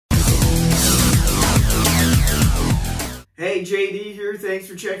Hey, JD here. Thanks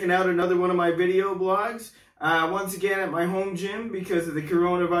for checking out another one of my video blogs. Once again at my home gym because of the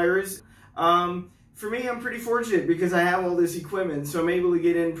coronavirus. For me, I'm pretty fortunate because I have all this equipment, so I'm able to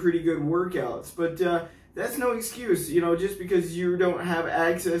get in pretty good workouts. But that's no excuse. You know, just because you don't have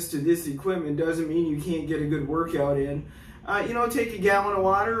access to this equipment doesn't mean you can't get a good workout in. You know, take a gallon of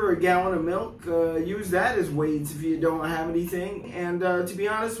water or a gallon of milk. Use that as weights if you don't have anything. And to be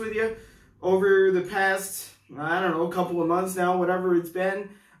honest with you, over the past, I don't know, a couple of months now, whatever it's been,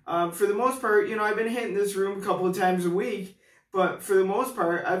 for the most part, you know, I've been hitting this room a couple of times a week, but for the most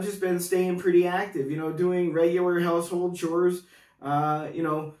part, I've just been staying pretty active, you know, doing regular household chores, you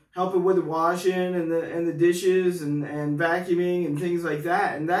know, helping with the washing and the dishes and vacuuming and things like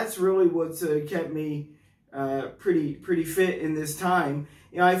that. And that's really what's kept me pretty fit in this time.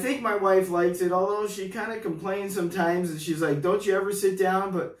 You know, I think my wife likes it, although she kind of complains sometimes, and she's like, don't you ever sit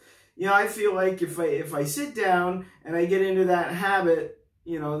down? But you know, I feel like if I sit down and I get into that habit,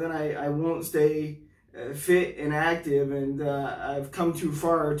 you know, then I won't stay fit and active, and I've come too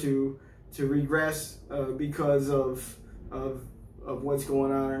far to regress because of what's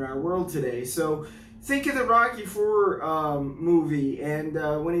going on in our world today. So think of the Rocky IV movie, and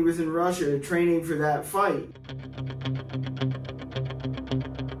when he was in Russia training for that fight.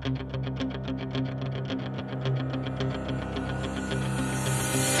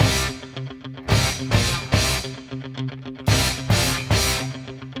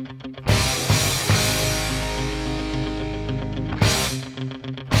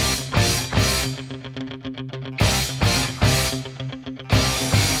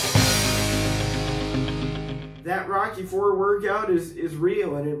 That Rocky IV workout is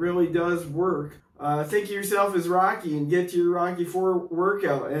real, and it really does work. Think of yourself as Rocky and get to your Rocky IV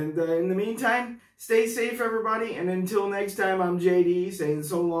workout. And in the meantime, stay safe, everybody. And until next time, I'm JD saying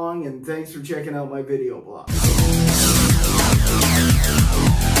so long, and thanks for checking out my video blog.